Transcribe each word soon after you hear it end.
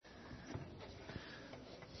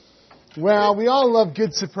Well, we all love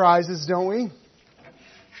good surprises, don't we?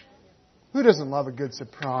 Who doesn't love a good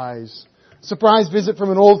surprise? Surprise visit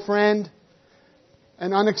from an old friend?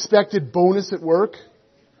 An unexpected bonus at work?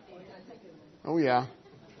 Oh yeah.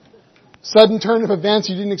 Sudden turn of events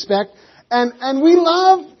you didn't expect? And we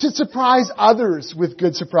love to surprise others with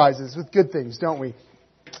good surprises, with good things, don't we?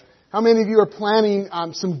 How many of you are planning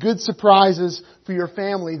some good surprises for your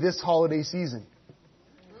family this holiday season?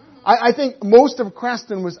 I think most of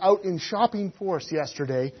Creston was out in shopping force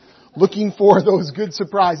yesterday, looking for those good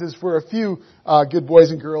surprises for a few good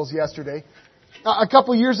boys and girls yesterday. A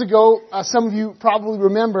couple of years ago, some of you probably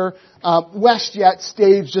remember, WestJet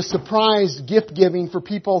staged a surprise gift giving for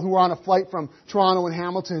people who were on a flight from Toronto and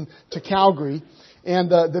Hamilton to Calgary.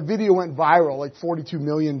 And the video went viral, like 42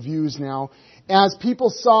 million views now, as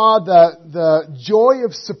people saw the joy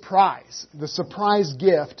of surprise, the surprise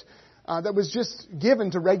gift that was just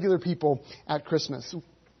given to regular people at Christmas.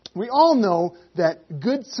 We all know that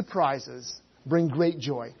good surprises bring great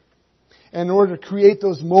joy. And in order to create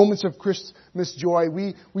those moments of Christmas joy,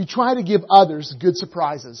 we try to give others good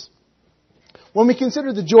surprises. When we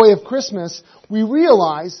consider the joy of Christmas, we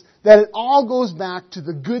realize that it all goes back to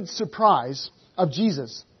the good surprise of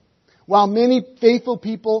Jesus. While many faithful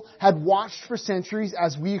people had watched for centuries,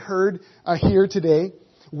 as we heard here today,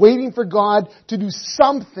 waiting for God to do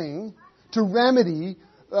something to remedy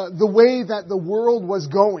the way that the world was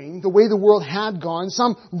going, the way the world had gone,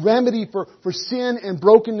 some remedy for sin and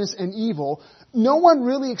brokenness and evil, no one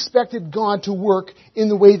really expected God to work in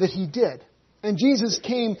the way that He did. And Jesus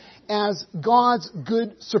came as God's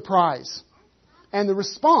good surprise. And the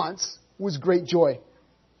response was great joy.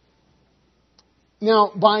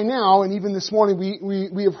 Now, by now, and even this morning,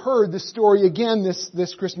 we have heard the story again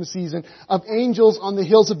this Christmas season of angels on the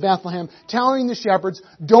hills of Bethlehem telling the shepherds,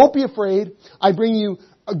 don't be afraid, I bring you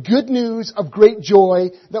a good news of great joy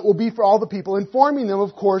that will be for all the people, informing them,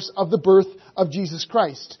 of course, of the birth of Jesus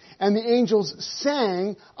Christ. And the angels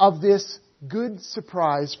sang of this good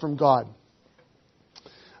surprise from God.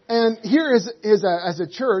 And here as a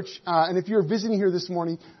church, and if you're visiting here this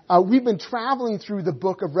morning, we've been traveling through the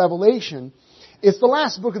book of Revelation. It's the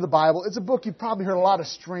last book of the Bible. It's a book you've probably heard a lot of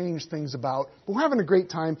strange things about. But we're having a great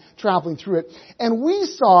time traveling through it. And we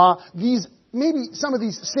saw maybe some of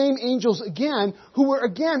these same angels again, who were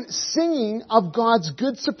again singing of God's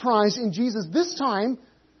good surprise in Jesus. This time,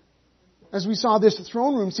 as we saw this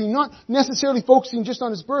throne room scene, not necessarily focusing just on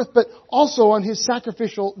His birth, but also on His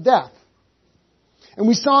sacrificial death. And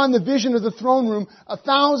we saw in the vision of the throne room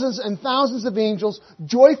thousands and thousands of angels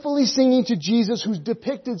joyfully singing to Jesus, who's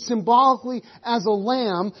depicted symbolically as a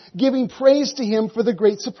lamb, giving praise to Him for the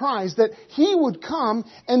great surprise that He would come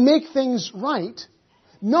and make things right,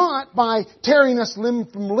 not by tearing us limb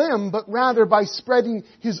from limb, but rather by spreading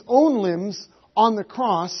His own limbs on the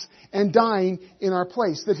cross and dying in our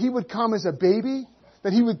place. That He would come as a baby,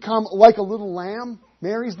 that He would come like a little lamb,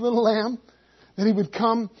 Mary's little lamb, that He would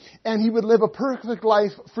come and He would live a perfect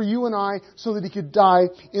life for you and I so that He could die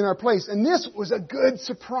in our place. And this was a good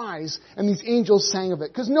surprise, and these angels sang of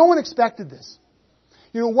it, because no one expected this.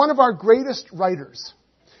 You know, one of our greatest writers,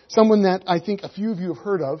 someone that I think a few of you have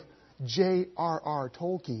heard of, J.R.R.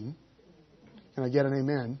 Tolkien. Can I get an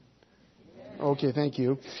amen? Okay, thank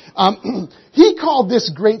you. He called this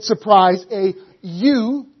great surprise a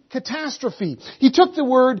catastrophe. He took the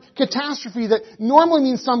word catastrophe that normally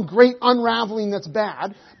means some great unraveling that's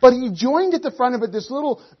bad, but he joined at the front of it this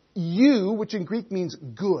little U, which in Greek means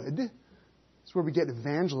good. That's where we get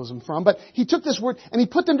evangelism from. But he took this word and he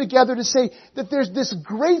put them together to say that there's this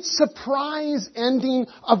great surprise ending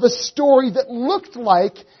of a story that looked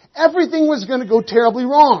like everything was going to go terribly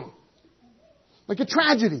wrong. Like a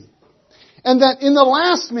tragedy. And that in the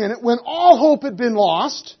last minute, when all hope had been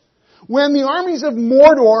lost, when the armies of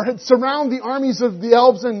Mordor had surrounded the armies of the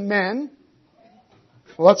elves and men.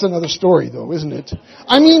 Well, that's another story though, isn't it?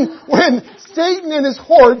 I mean, when Satan and his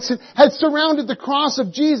hordes had surrounded the cross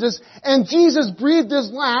of Jesus, and Jesus breathed his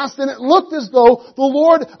last, and it looked as though the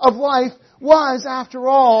Lord of life was, after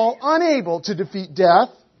all, unable to defeat death,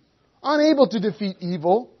 unable to defeat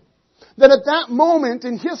evil, that at that moment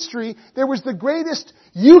in history, there was the greatest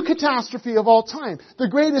catastrophe of all time. The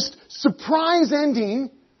greatest surprise ending,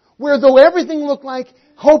 where though everything looked like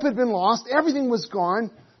hope had been lost, everything was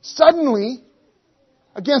gone, suddenly,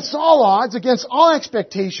 against all odds, against all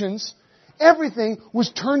expectations, everything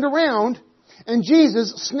was turned around, and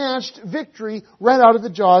Jesus snatched victory right out of the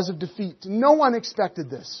jaws of defeat. No one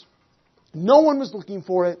expected this. No one was looking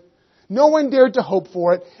for it. No one dared to hope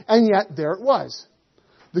for it, and yet there it was.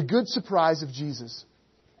 The good surprise of Jesus.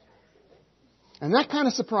 And that kind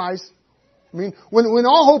of surprise, I mean, when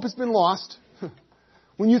all hope has been lost,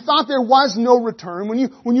 When you thought there was no return, when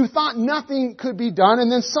you thought nothing could be done,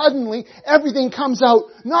 and then suddenly everything comes out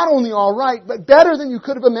not only all right, but better than you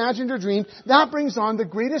could have imagined or dreamed, that brings on the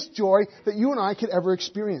greatest joy that you and I could ever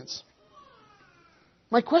experience.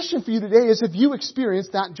 My question for you today is, have you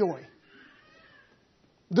experienced that joy?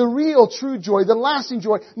 The real, true joy, the lasting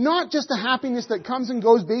joy, not just a happiness that comes and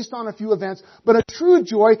goes based on a few events, but a true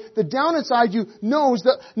joy that down inside you knows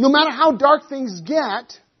that no matter how dark things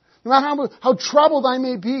get, no matter how troubled I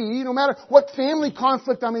may be, no matter what family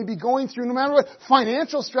conflict I may be going through, no matter what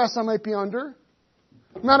financial stress I might be under,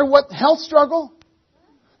 no matter what health struggle,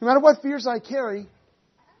 no matter what fears I carry,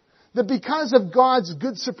 that because of God's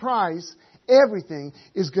good surprise, everything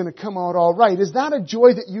is going to come out all right. Is that a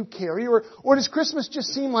joy that you carry? Or does Christmas just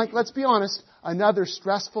seem like, let's be honest, another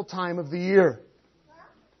stressful time of the year?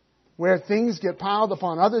 Where things get piled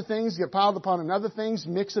upon other things, get piled upon another things,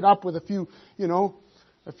 mix it up with a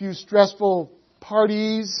few stressful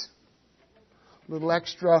parties, a little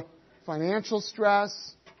extra financial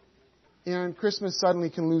stress, and Christmas suddenly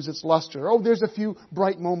can lose its luster. Oh, there's a few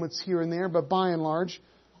bright moments here and there, but by and large,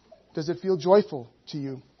 does it feel joyful to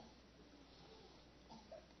you?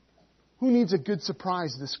 Who needs a good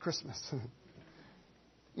surprise this Christmas?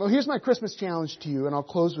 Well, here's my Christmas challenge to you, and I'll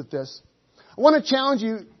close with this. I want to challenge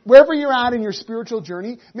you, wherever you're at in your spiritual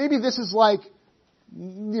journey, maybe this is like,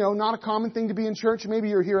 not a common thing to be in church. Maybe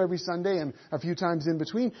you're here every Sunday and a few times in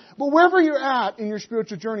between. But wherever you're at in your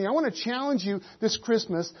spiritual journey, I want to challenge you this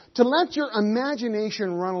Christmas to let your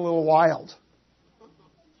imagination run a little wild.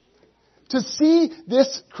 To see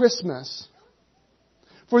this Christmas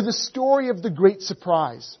for the story of the great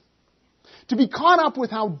surprise. To be caught up with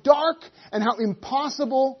how dark and how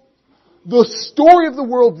impossible the story of the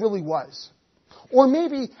world really was. Or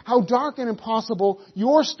maybe how dark and impossible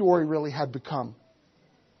your story really had become.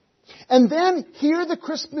 And then hear the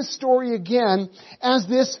Christmas story again as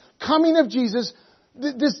this coming of Jesus,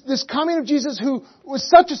 this coming of Jesus who was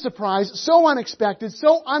such a surprise, so unexpected,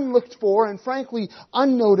 so unlooked for, and frankly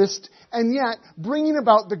unnoticed, and yet bringing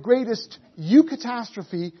about the greatest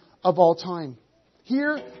eucatastrophe of all time.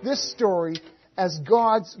 Hear this story as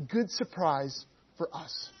God's good surprise for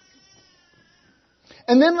us.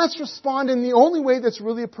 And then let's respond in the only way that's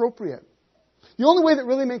really appropriate. The only way that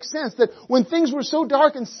really makes sense, that when things were so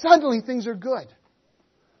dark and suddenly things are good.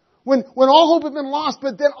 When all hope had been lost,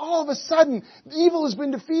 but then all of a sudden evil has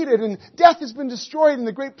been defeated and death has been destroyed and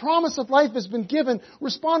the great promise of life has been given,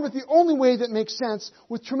 respond with the only way that makes sense,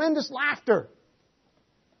 with tremendous laughter.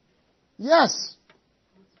 Yes.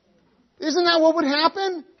 Isn't that what would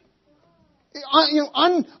happen?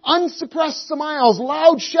 Unsuppressed smiles,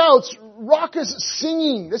 loud shouts, raucous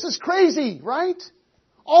singing. This is crazy, right?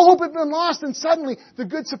 All hope had been lost, and suddenly the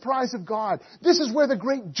good surprise of God. This is where the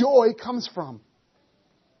great joy comes from.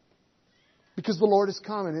 Because the Lord has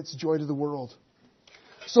come, and it's joy to the world.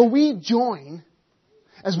 So we join,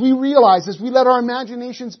 as we realize, as we let our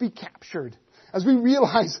imaginations be captured, as we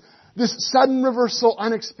realize this sudden reversal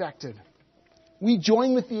unexpected. We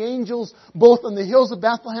join with the angels both on the hills of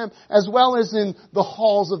Bethlehem as well as in the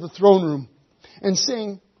halls of the throne room and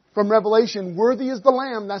sing from Revelation, worthy is the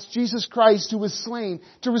Lamb, that's Jesus Christ, who was slain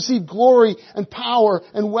to receive glory and power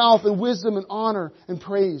and wealth and wisdom and honor and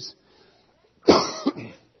praise.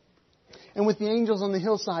 And with the angels on the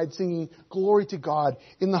hillside singing, glory to God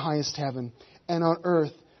in the highest heaven, and on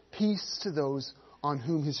earth peace to those on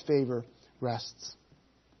whom His favor rests.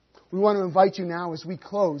 We want to invite you now as we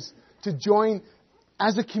close to join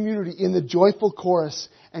as a community in the joyful chorus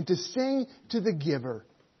and to sing to the giver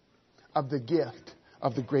of the gift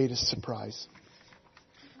of the greatest surprise.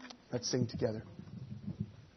 Let's sing together.